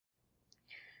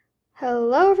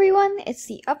Hello everyone, it's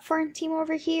the Upform team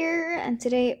over here, and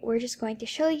today we're just going to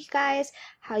show you guys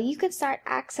how you can start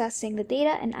accessing the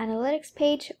data and analytics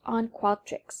page on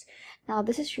Qualtrics. Now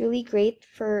this is really great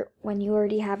for when you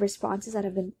already have responses that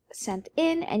have been sent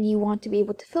in and you want to be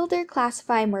able to filter,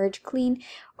 classify, merge, clean,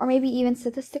 or maybe even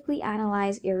statistically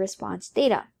analyze your response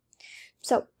data.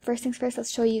 So first things first,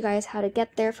 let's show you guys how to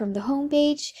get there from the home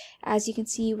page. As you can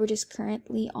see, we're just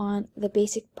currently on the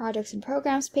basic projects and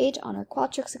programs page on our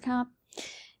Qualtrics account.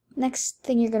 Next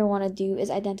thing you're going to want to do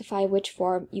is identify which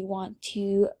form you want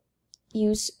to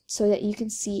use so that you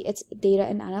can see its data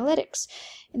and analytics.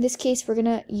 In this case, we're going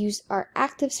to use our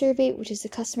active survey, which is the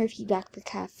customer feedback per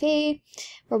cafe,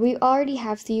 where we already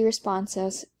have 3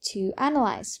 responses to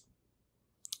analyze.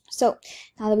 So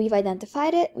now that we've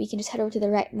identified it, we can just head over to the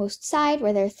rightmost side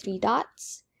where there are 3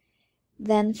 dots.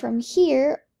 Then from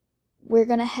here, we're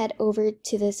going to head over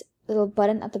to this little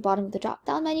button at the bottom of the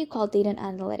drop-down menu called Data and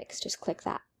Analytics. Just click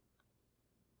that.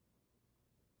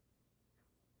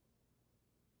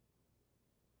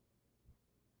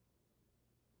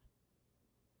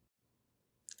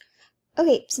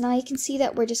 Okay, so now you can see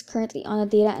that we're just currently on the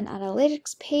Data and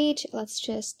Analytics page. Let's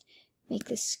just make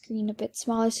this screen a bit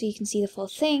smaller so you can see the full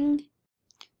thing.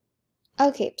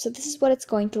 Okay, so this is what it's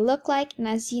going to look like, and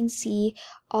as you can see,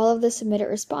 all of the submitted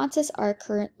responses are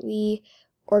currently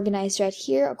organized right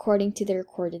here according to the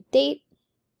recorded date.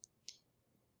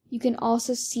 You can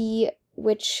also see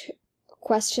which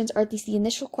questions, or at least the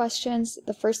initial questions,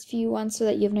 the first few ones, so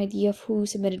that you have an idea of who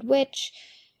submitted which.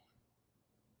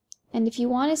 And if you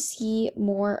want to see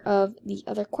more of the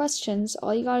other questions,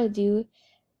 all you gotta do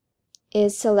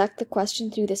is select the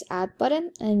question through this add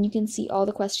button, and you can see all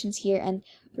the questions here and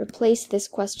replace this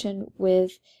question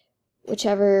with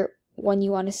whichever one you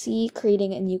want to see,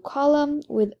 creating a new column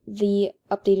with the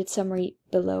updated summary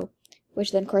below,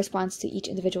 which then corresponds to each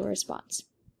individual response.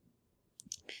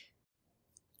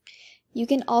 You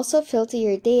can also filter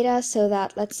your data so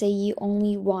that, let's say, you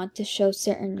only want to show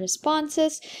certain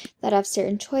responses that have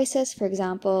certain choices. For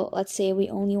example, let's say we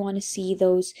only want to see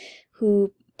those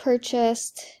who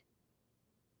purchased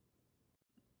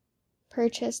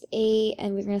A,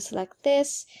 and we're going to select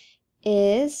this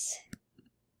is,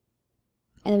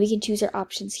 and then we can choose our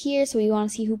options here. So we want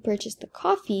to see who purchased the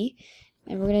coffee,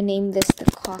 and we're going to name this the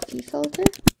coffee filter.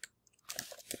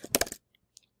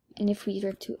 And if we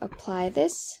were to apply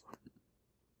this,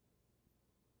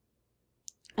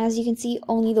 as you can see,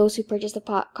 only those who purchased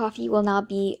the coffee will now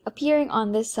be appearing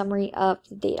on this summary of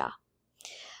the data.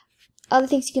 Other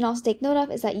things you can also take note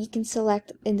of is that you can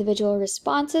select individual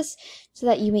responses so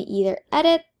that you may either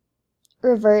edit,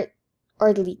 revert,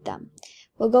 or delete them.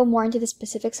 We'll go more into the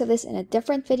specifics of this in a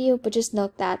different video, but just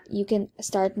note that you can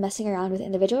start messing around with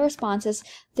individual responses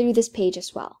through this page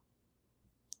as well.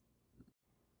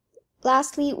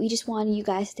 Lastly, we just want you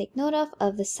guys to take note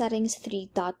of the settings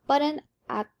 3-dot button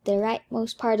at the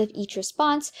rightmost part of each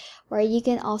response, where you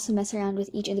can also mess around with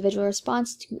each individual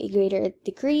response to a greater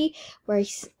degree, where,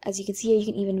 as you can see here, you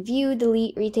can even view,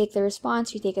 delete, retake the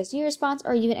response, retake as new response,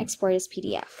 or even export as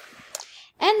PDF.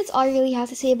 And that's all I really have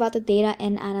to say about the data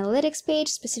and analytics page,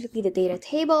 specifically the data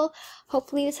table.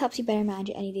 Hopefully this helps you better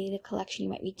manage any data collection you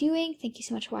might be doing. Thank you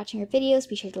so much for watching our videos.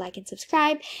 Be sure to like and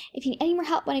subscribe. If you need any more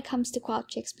help when it comes to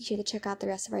Qualtrics, be sure to check out the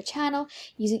rest of our channel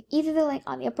using either the link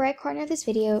on the upper right corner of this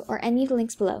video or any of the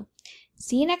links below.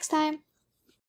 See you next time!